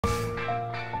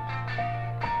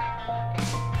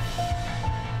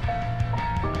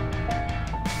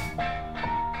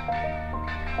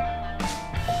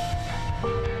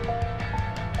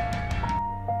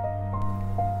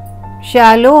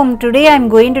Shalom, today I am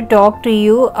going to talk to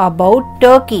you about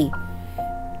turkey.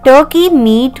 Turkey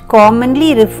meat,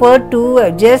 commonly referred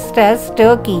to just as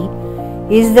turkey,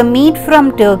 is the meat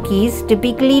from turkeys,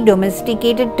 typically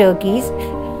domesticated turkeys,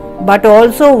 but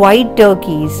also wild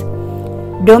turkeys.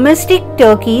 Domestic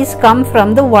turkeys come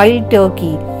from the wild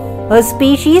turkey, a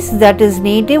species that is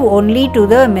native only to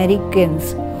the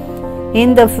Americas.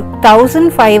 In the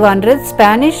 1500s,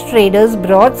 Spanish traders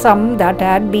brought some that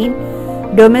had been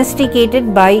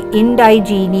domesticated by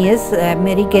indigenous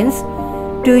Americans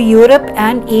to Europe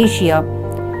and Asia.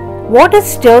 What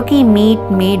is turkey meat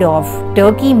made of?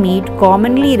 Turkey meat,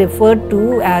 commonly referred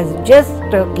to as just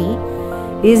turkey,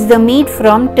 is the meat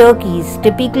from turkeys,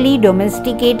 typically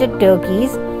domesticated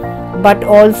turkeys, but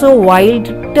also wild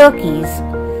turkeys.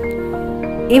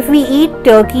 If we eat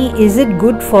turkey, is it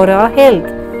good for our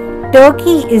health?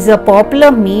 Turkey is a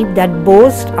popular meat that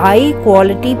boasts high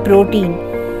quality protein,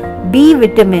 B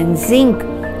vitamin, zinc,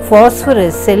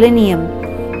 phosphorus, selenium.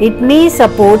 It may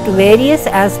support various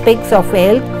aspects of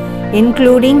health,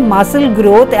 including muscle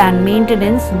growth and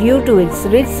maintenance due to its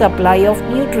rich supply of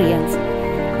nutrients.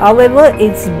 However,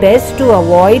 it's best to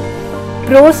avoid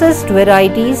processed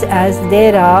varieties as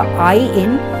they are high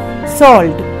in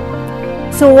salt.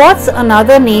 So what's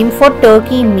another name for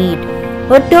turkey meat?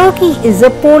 A turkey is a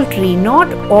poultry.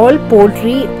 Not all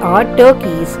poultry are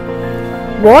turkeys.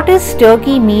 What is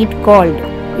turkey meat called?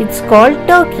 It's called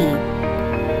turkey.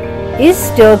 Is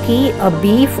turkey a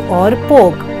beef or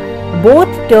pork? Both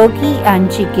turkey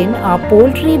and chicken are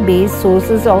poultry-based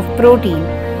sources of protein.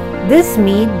 This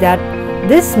means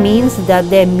that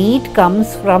their meat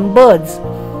comes from birds.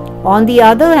 On the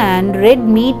other hand, red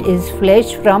meat is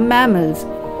flesh from mammals.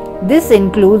 This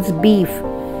includes beef,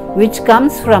 which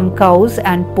comes from cows,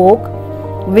 and pork,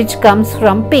 which comes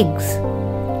from pigs.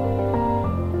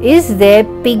 Is there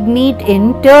pig meat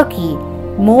in Turkey?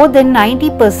 More than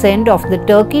 90% of the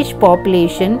Turkish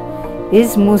population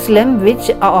is Muslim, which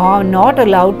are not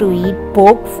allowed to eat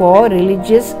pork for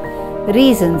religious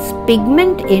reasons. Pig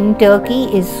meat in Turkey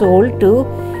is sold to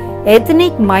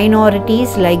ethnic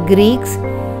minorities like Greeks,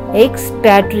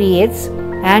 expatriates,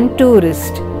 and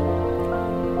tourists.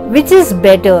 Which is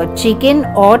better, chicken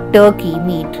or turkey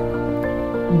meat?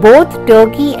 Both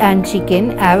turkey and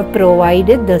chicken have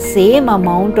provided the same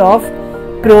amount of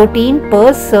protein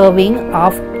per serving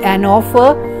and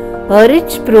offer a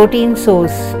rich protein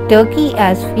source. Turkey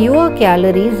has fewer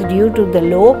calories due to the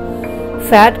low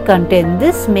fat content.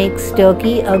 This makes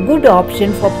turkey a good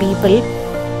option for people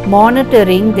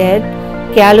monitoring their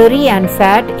calorie and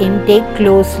fat intake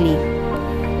closely.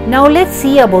 Now let's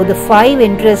see about the 5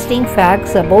 interesting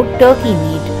facts about turkey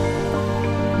meat.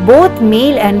 Both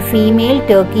male and female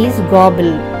turkeys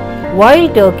gobble.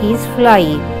 Wild turkeys fly.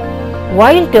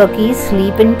 Wild turkeys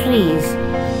sleep in trees.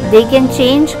 They can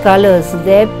change colors.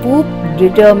 Their poop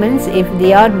determines if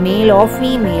they are male or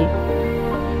female.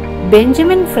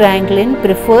 Benjamin Franklin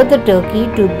preferred the turkey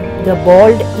to the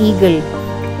bald eagle.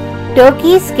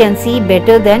 Turkeys can see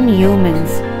better than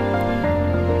humans.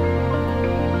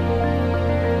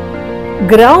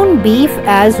 Ground beef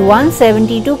has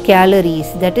 172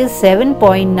 calories, that is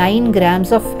 7.9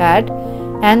 grams of fat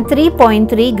and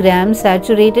 3.3 grams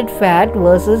saturated fat,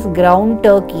 versus ground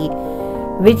turkey,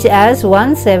 which has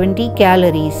 170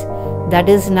 calories, that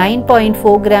is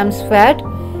 9.4 grams fat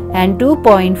and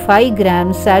 2.5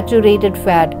 grams saturated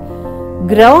fat.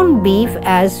 Ground beef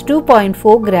has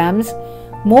 2.4 grams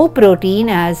more protein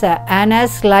and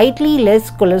has slightly less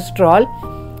cholesterol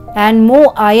and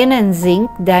more iron and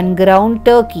zinc than ground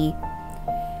turkey.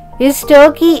 Is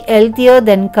turkey healthier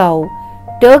than cow?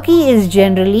 Turkey is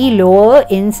generally lower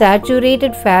in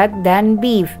saturated fat than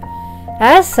beef.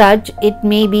 As such, it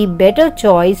may be better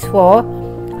choice for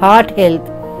heart health.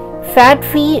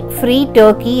 Fat-free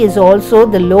turkey is also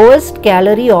the lowest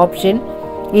calorie option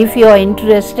if you are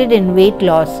interested in weight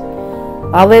loss.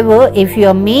 However, if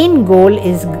your main goal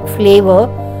is flavor,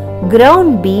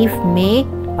 ground beef may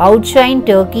outshine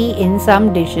turkey in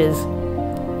some dishes.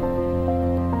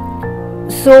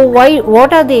 So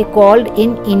what are they called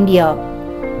in India?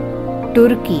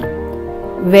 Turkey.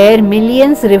 Where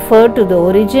millions refer to the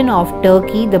origin of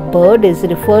turkey, the bird is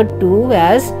referred to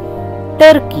as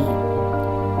turkey.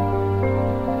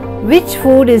 Which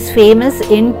food is famous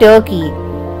in Turkey?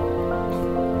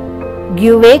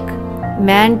 Güveç,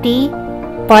 manti,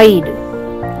 pied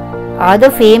are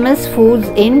the famous foods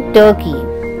in Turkey.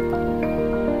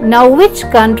 Now, which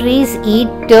countries eat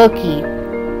turkey?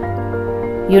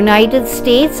 United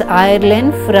States,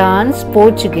 Ireland, France,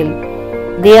 Portugal.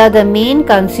 They are the main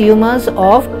consumers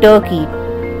of turkey.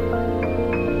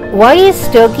 Why is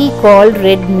turkey called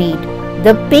red meat?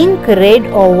 The pink, red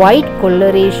or white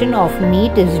coloration of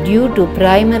meat is due to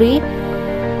primary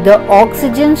the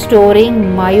oxygen storing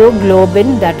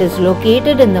myoglobin that is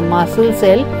located in the muscle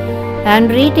cell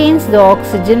and retains the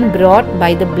oxygen brought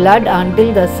by the blood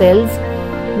until the cells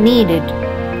need it.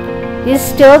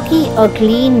 Is turkey a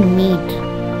clean meat?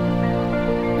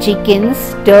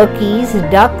 Chickens, turkeys,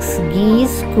 ducks,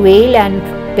 geese, quail and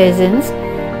pheasants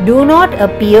do not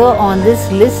appear on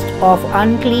this list of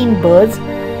unclean birds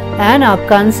and are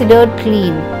considered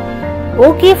clean,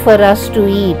 okay for us to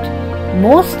eat.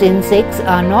 Most insects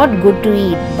are not good to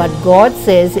eat, but God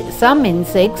says some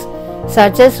insects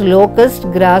such as locusts,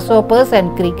 grasshoppers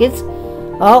and crickets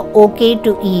are okay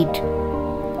to eat.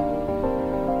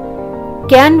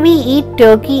 Can we eat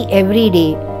turkey every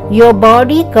day? Your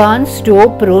body can't store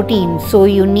protein, so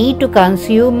you need to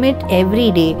consume it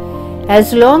every day.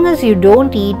 As long as you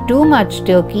don't eat too much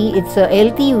turkey, it's a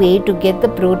healthy way to get the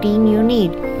protein you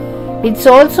need. It's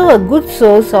also a good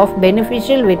source of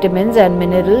beneficial vitamins and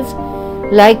minerals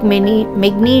like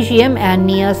magnesium and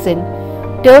niacin.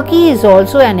 Turkey is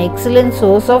also an excellent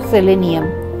source of selenium.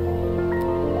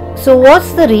 So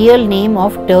what's the real name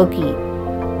of turkey?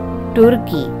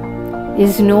 Turkey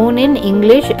is known in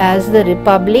English as the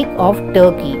Republic of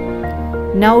Turkey.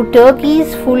 Now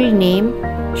Turkey's full name,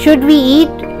 should we eat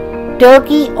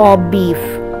turkey or beef?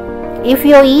 If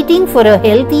you are eating for a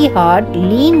healthy heart,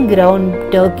 lean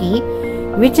ground turkey,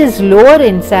 which is lower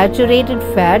in saturated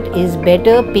fat, is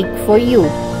better pick for you.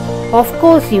 Of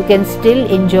course, you can still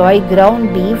enjoy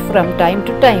ground beef from time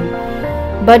to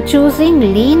time, but choosing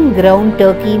lean ground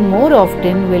turkey more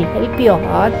often will help your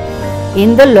heart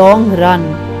in the long run.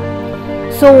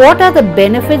 So what are the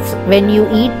benefits when you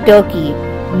eat turkey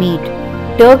meat?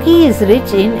 Turkey is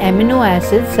rich in amino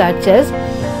acids such as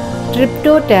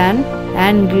tryptophan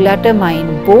and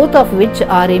glutamine, both of which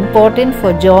are important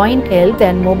for joint health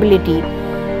and mobility.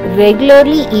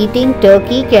 Regularly eating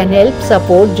turkey can help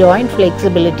support joint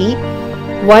flexibility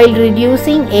while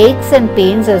reducing aches and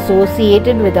pains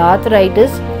associated with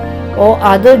arthritis or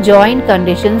other joint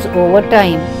conditions over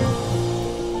time.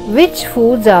 Which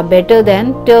foods are better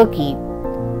than turkey?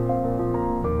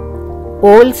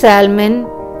 Whole salmon,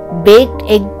 baked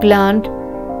eggplant,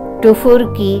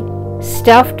 tofurkey,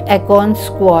 stuffed acorn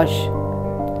squash.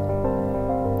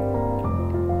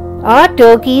 Are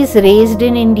turkeys raised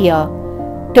in India?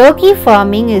 Turkey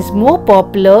farming is more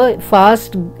popular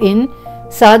fast in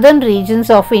southern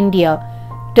regions of India.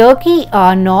 Turkey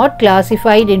are not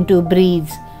classified into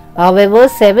breeds. However,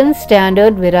 7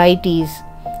 standard varieties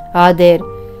are there.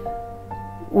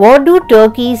 What do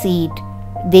turkeys eat?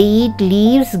 They eat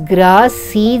leaves, grass,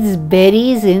 seeds,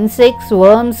 berries, insects,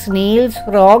 worms, snails,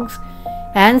 frogs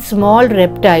and small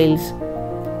reptiles.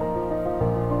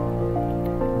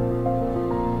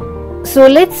 So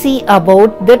let's see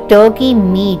about the turkey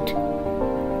meat.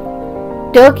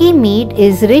 Turkey meat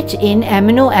is rich in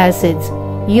amino acids.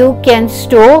 You can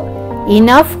store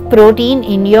enough protein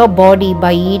in your body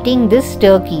by eating this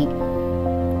turkey.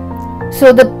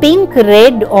 So the pink,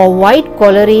 red or white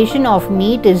coloration of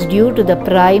meat is due to the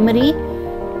primary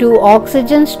to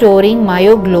oxygen storing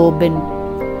myoglobin.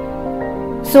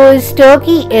 So is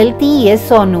turkey healthy,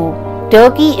 yes or no?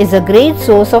 Turkey is a great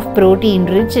source of protein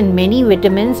rich in many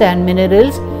vitamins and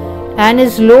minerals and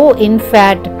is low in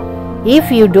fat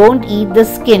if you don't eat the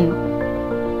skin.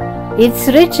 It's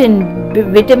rich in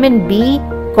vitamin B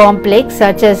complex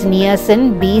such as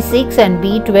niacin, B6 and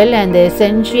B12 and the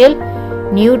essential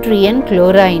nutrient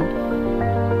chlorine.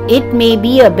 It may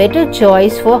be a better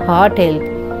choice for heart health.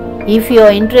 If you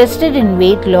are interested in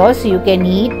weight loss, you can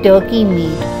eat turkey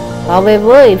meat.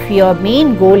 However, if your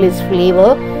main goal is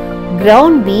flavor,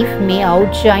 ground beef may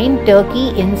outshine turkey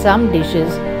in some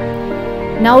dishes.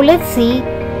 Now let's see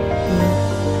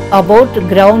about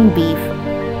ground beef.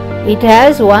 It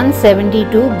has 172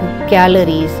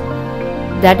 calories,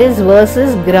 that is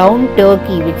versus ground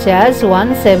turkey which has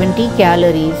 170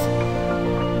 calories.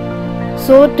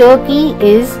 So turkey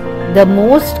is the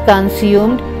most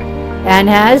consumed and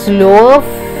has lower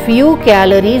few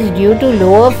calories due to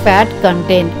lower fat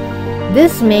content.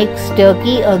 This makes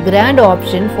turkey a grand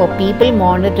option for people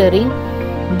monitoring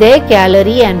their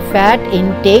calorie and fat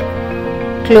intake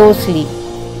closely.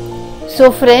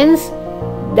 So friends,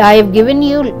 I have given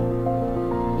you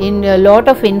a lot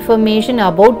of information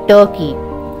about turkey.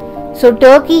 So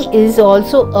turkey is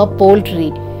also a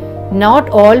poultry. Not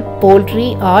all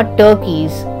poultry are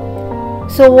turkeys.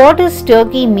 So what is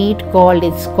turkey meat called?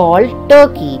 It's called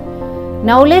turkey.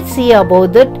 Now let's see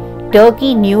about the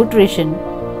turkey nutrition.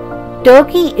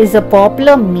 Turkey is a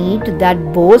popular meat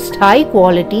that boasts high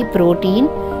quality protein,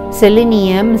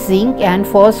 selenium, zinc and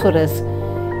phosphorus.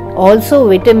 Also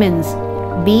vitamins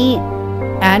B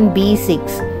and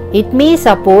B6. It may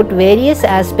support various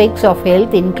aspects of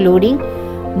health including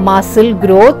muscle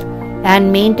growth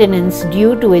and maintenance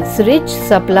due to its rich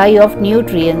supply of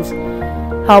nutrients.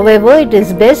 However, it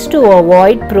is best to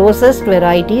avoid processed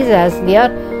varieties as they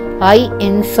are high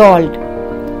in salt.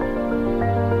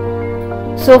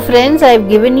 So friends, I have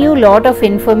given you a lot of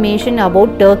information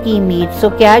about turkey meat.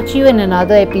 So catch you in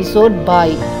another episode.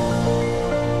 Bye.